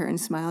back at her and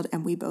smiled,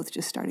 and we both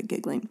just started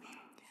giggling.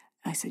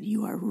 I said,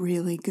 you are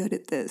really good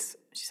at this.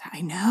 She said,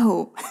 I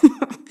know.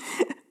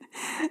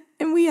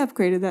 And we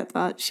upgraded that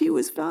thought. She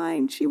was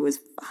fine. She was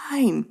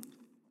fine.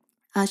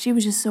 She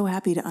was just so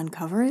happy to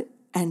uncover it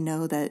and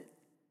know that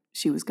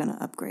she was going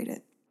to upgrade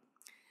it.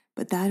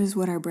 But that is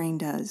what our brain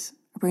does.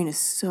 Our brain is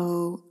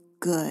so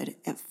good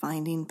at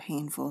finding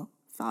painful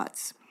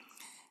thoughts.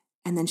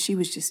 And then she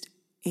was just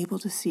able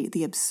to see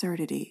the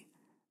absurdity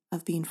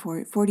of being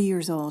 40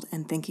 years old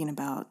and thinking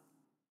about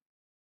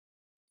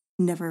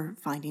never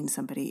finding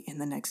somebody in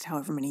the next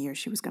however many years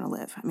she was going to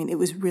live. I mean, it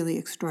was really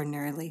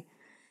extraordinarily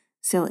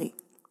silly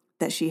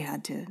that she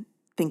had to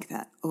think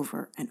that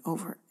over and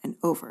over and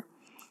over.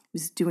 It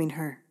was doing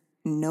her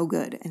no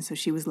good. And so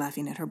she was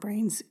laughing at her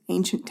brain's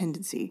ancient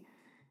tendency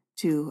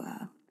to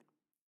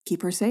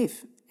keep her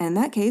safe. And in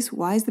that case,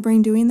 why is the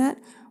brain doing that?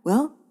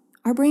 Well,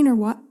 our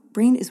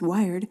brain is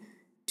wired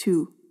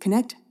to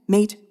connect,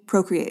 mate,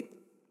 procreate.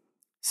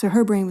 So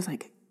her brain was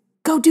like,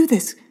 go do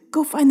this.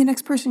 Go find the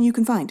next person you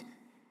can find.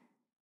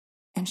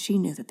 And she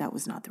knew that that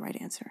was not the right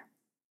answer.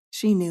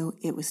 She knew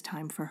it was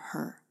time for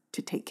her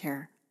to take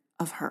care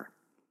of her.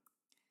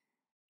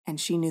 And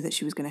she knew that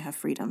she was going to have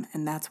freedom.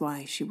 And that's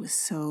why she was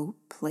so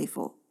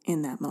playful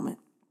in that moment.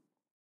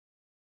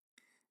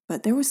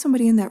 But there was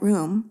somebody in that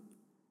room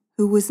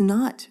who was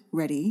not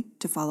ready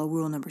to follow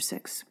rule number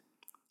 6.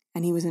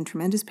 And he was in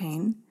tremendous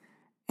pain.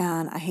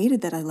 And I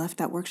hated that I left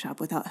that workshop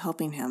without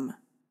helping him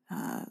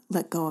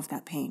let go of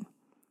that pain.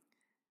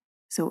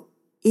 So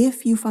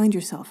if you find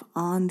yourself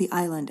on the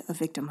island of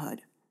victimhood,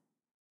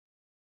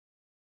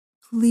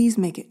 please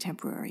make it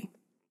temporary.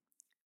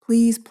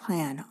 Please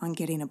plan on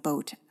getting a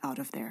boat out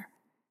of there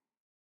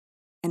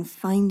and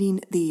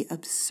finding the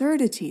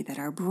absurdity that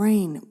our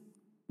brain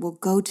will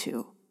go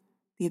to,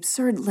 the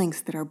absurd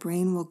lengths that our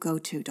brain will go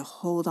to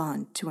hold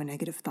on to a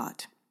negative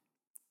thought.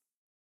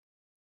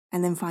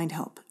 And then find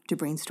help to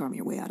brainstorm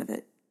your way out of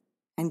it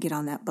and get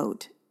on that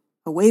boat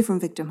away from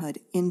victimhood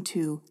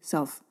into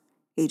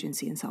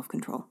self-agency and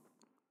self-control.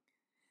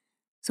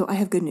 So I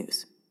have good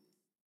news.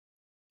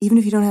 Even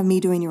if you don't have me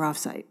doing your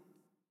offsite,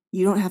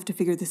 you don't have to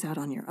figure this out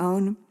on your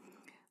own.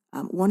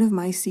 One of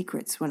my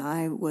secrets when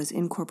I was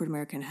in corporate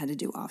America and had to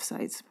do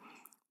offsites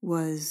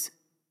was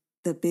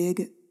the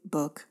big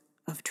book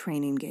of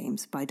training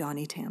games by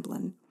Donnie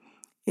Tamblyn.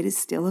 It is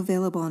still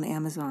available on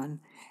Amazon,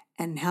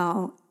 and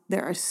now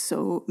there are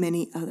so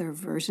many other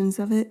versions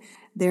of it.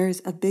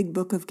 There's a big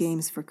book of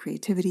games for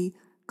creativity,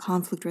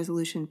 conflict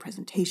resolution,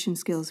 presentation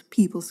skills,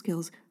 people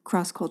skills,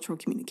 cross-cultural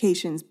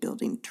communications,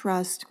 building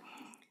trust.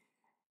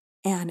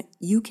 And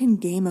you can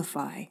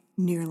gamify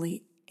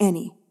nearly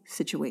any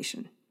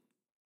situation.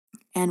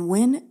 And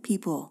when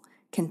people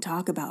can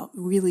talk about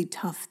really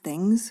tough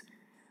things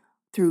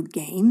through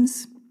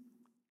games,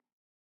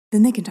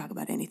 then they can talk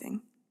about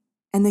anything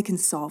and they can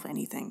solve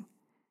anything.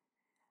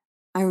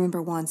 I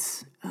remember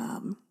once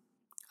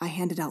I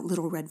handed out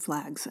little red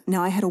flags.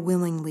 Now I had a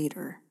willing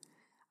leader,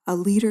 a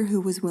leader who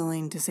was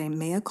willing to say,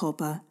 mea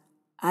culpa,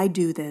 I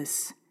do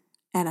this,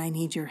 and I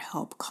need your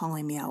help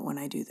calling me out when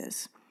I do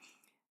this.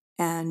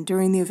 And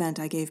during the event,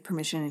 I gave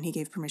permission, and he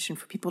gave permission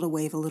for people to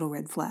wave a little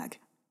red flag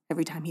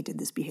every time he did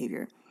this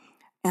behavior.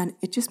 And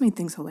it just made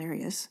things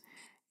hilarious.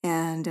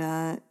 And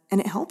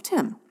it helped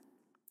him.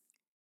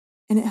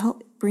 And it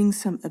helped bring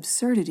some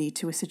absurdity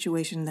to a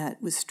situation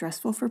that was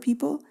stressful for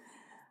people,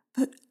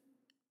 but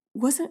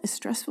wasn't as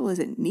stressful as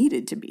it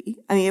needed to be.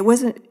 I mean,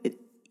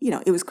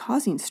 it was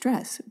causing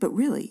stress, but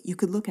really you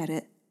could look at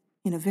it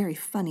in a very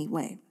funny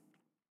way.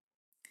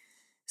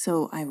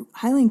 So I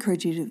highly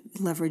encourage you to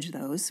leverage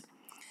those.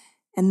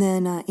 And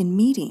then in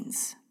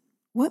meetings,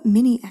 what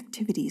mini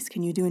activities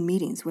can you do in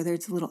meetings, whether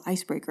it's a little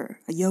icebreaker,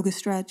 a yoga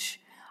stretch?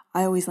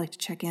 I always like to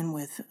check in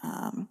with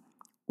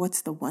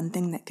what's the one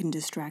thing that can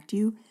distract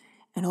you?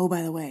 And oh,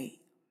 by the way,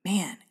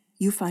 man,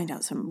 you find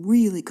out some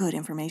really good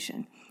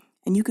information.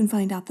 And you can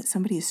find out that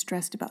somebody is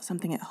stressed about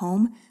something at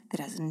home that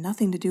has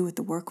nothing to do with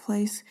the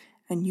workplace,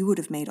 and you would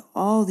have made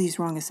all these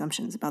wrong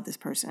assumptions about this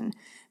person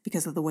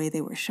because of the way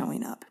they were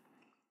showing up.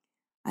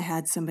 I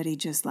had somebody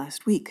just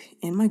last week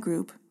in my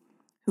group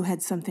who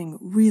had something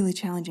really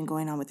challenging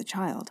going on with a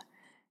child,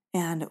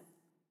 and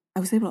I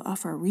was able to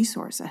offer a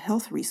resource, a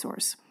health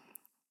resource.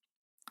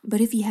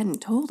 But if he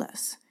hadn't told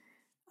us,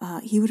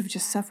 he would have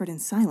just suffered in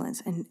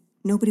silence, and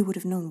nobody would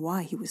have known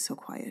why he was so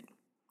quiet.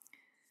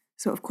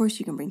 So, of course,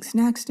 you can bring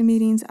snacks to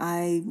meetings.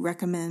 I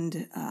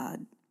recommend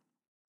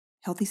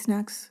healthy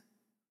snacks,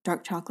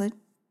 dark chocolate.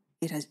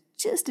 It has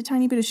just a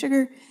tiny bit of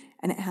sugar,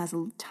 and it has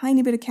a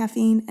tiny bit of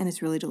caffeine, and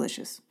it's really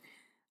delicious.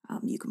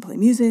 You can play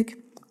music.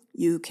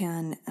 You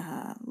can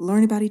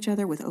learn about each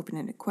other with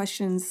open-ended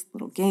questions,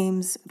 little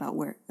games about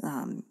where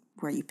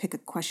you pick a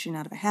question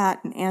out of a hat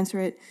and answer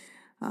it,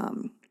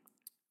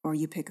 or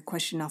you pick a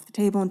question off the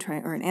table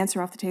or an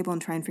answer off the table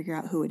and try and figure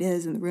out who it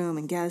is in the room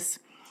and guess.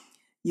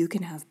 You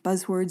can have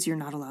buzzwords you're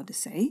not allowed to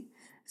say,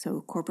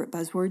 so corporate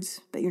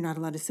buzzwords that you're not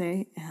allowed to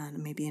say,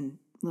 and maybe a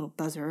little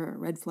buzzer or a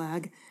red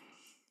flag.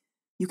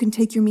 You can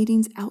take your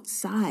meetings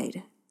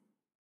outside.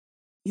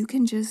 You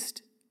can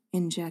just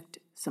inject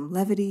some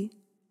levity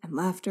and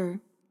laughter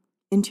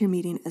into your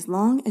meeting, as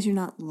long as you're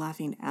not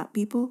laughing at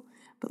people,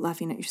 but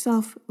laughing at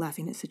yourself,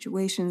 laughing at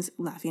situations,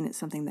 laughing at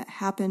something that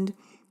happened,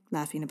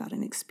 laughing about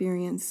an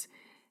experience,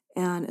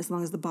 and as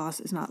long as the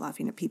boss is not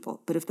laughing at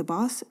people. But if the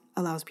boss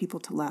allows people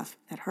to laugh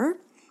at her,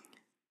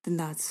 then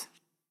that's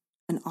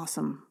an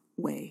awesome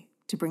way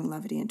to bring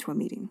levity into a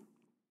meeting.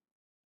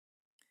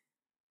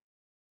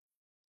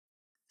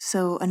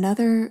 So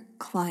another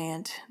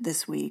client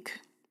this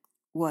week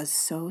was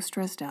so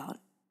stressed out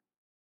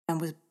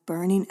and was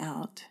burning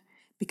out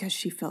because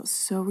she felt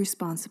so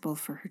responsible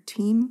for her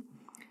team,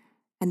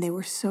 and they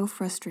were so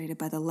frustrated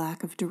by the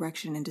lack of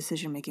direction and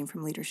decision-making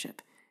from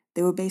leadership.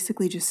 They were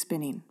basically just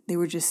spinning. They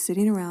were just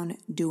sitting around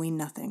doing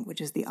nothing,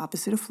 which is the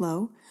opposite of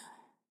flow.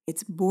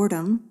 It's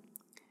boredom,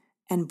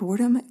 and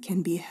boredom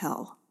can be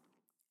hell,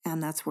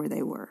 and that's where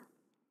they were.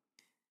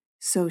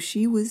 So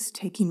she was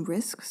taking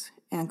risks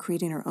and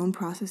creating her own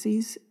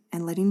processes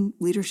and letting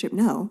leadership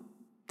know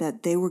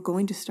that they were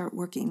going to start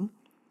working,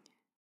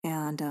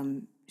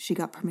 and she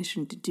got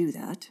permission to do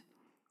that.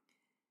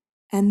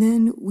 And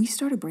then we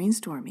started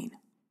brainstorming.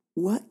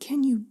 What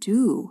can you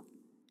do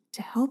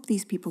to help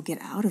these people get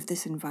out of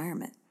this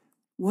environment?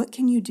 What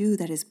can you do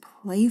that is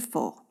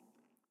playful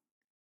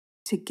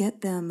to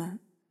get them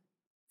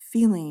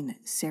feeling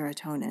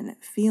serotonin,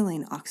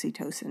 feeling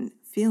oxytocin,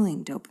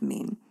 feeling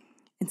dopamine,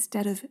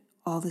 instead of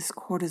all this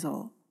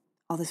cortisol,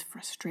 all this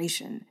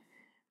frustration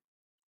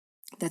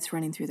that's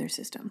running through their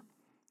system?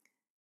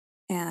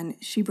 And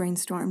she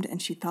brainstormed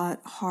and she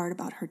thought hard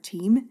about her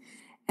team.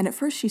 And at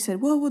first she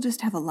said, well, we'll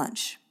just have a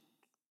lunch.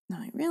 And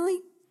I'm like, really?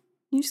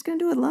 You're just going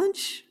to do a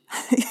lunch?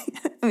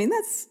 I mean,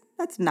 that's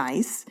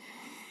nice.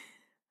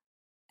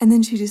 And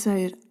then she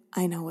decided,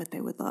 I know what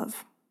they would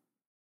love.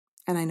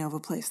 And I know of a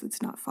place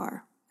that's not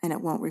far, and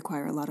it won't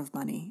require a lot of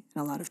money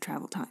and a lot of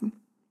travel time.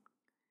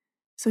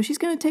 So she's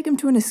going to take them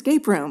to an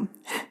escape room.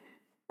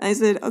 I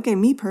said, okay,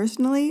 me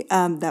personally,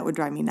 that would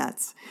drive me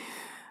nuts.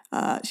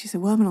 She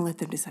said, well, I'm going to let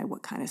them decide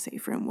what kind of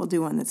safe room. We'll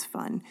do one that's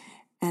fun.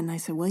 And I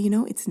said,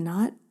 well, it's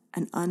not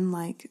an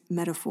unlike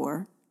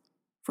metaphor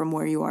from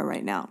where you are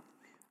right now.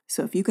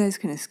 So if you guys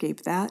can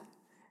escape that,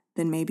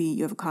 then maybe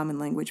you have a common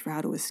language for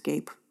how to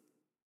escape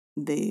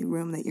the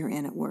room that you're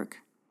in at work.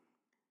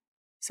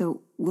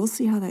 So we'll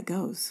see how that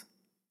goes.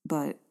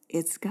 But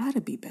it's got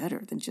to be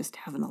better than just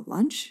having a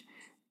lunch,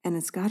 and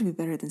it's got to be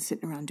better than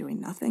sitting around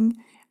doing nothing,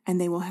 and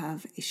they will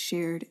have a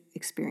shared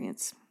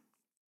experience.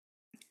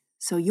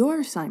 So your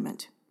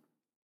assignment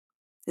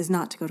is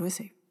not to go to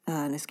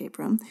an escape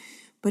room,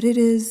 but it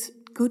is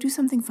go do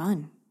something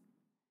fun.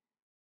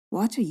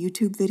 Watch a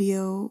YouTube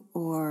video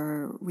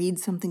or read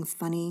something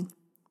funny.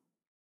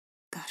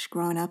 Gosh,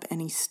 growing up,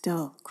 and he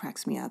still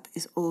cracks me up,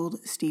 is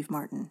old Steve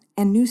Martin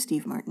and new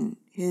Steve Martin.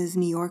 His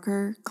New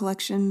Yorker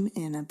collection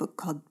in a book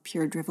called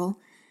Pure Drivel.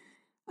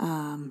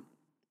 I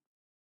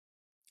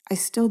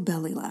still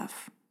belly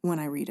laugh when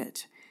I read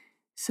it.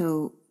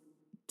 So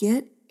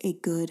get a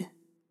good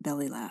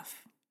belly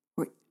laugh,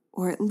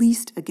 or at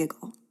least a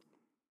giggle.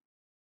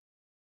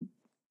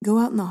 Go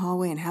out in the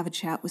hallway and have a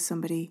chat with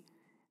somebody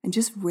and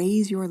just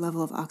raise your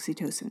level of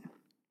oxytocin.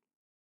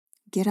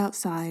 Get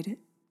outside,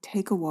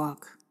 take a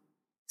walk,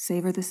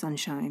 savor the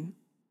sunshine,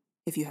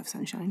 if you have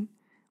sunshine,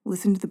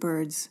 listen to the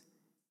birds,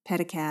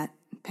 pet a cat,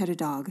 pet a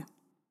dog,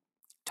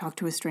 talk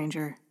to a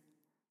stranger,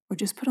 or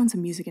just put on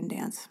some music and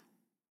dance.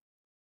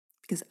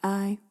 Because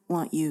I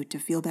want you to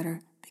feel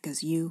better,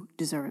 because you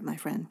deserve it, my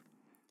friend.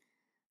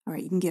 All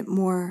right, you can get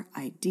more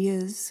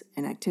ideas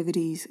and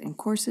activities and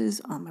courses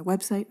on my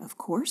website, of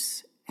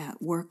course,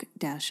 at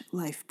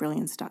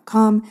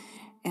work-lifebrilliance.com.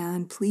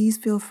 And please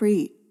feel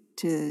free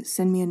to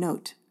send me a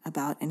note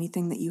about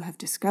anything that you have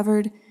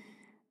discovered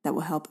that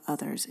will help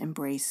others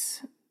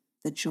embrace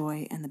the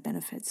joy and the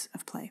benefits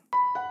of play.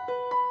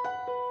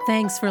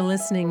 Thanks for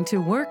listening to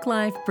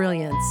Work-Life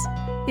Brilliance.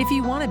 If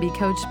you want to be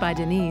coached by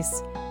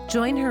Denise,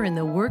 join her in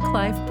the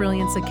Work-Life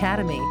Brilliance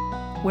Academy,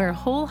 where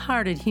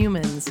wholehearted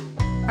humans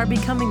are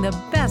becoming the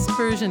best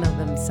version of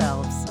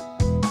themselves.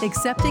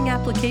 Accepting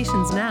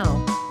applications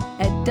now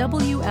at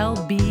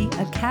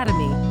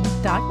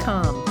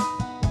WLBacademy.com.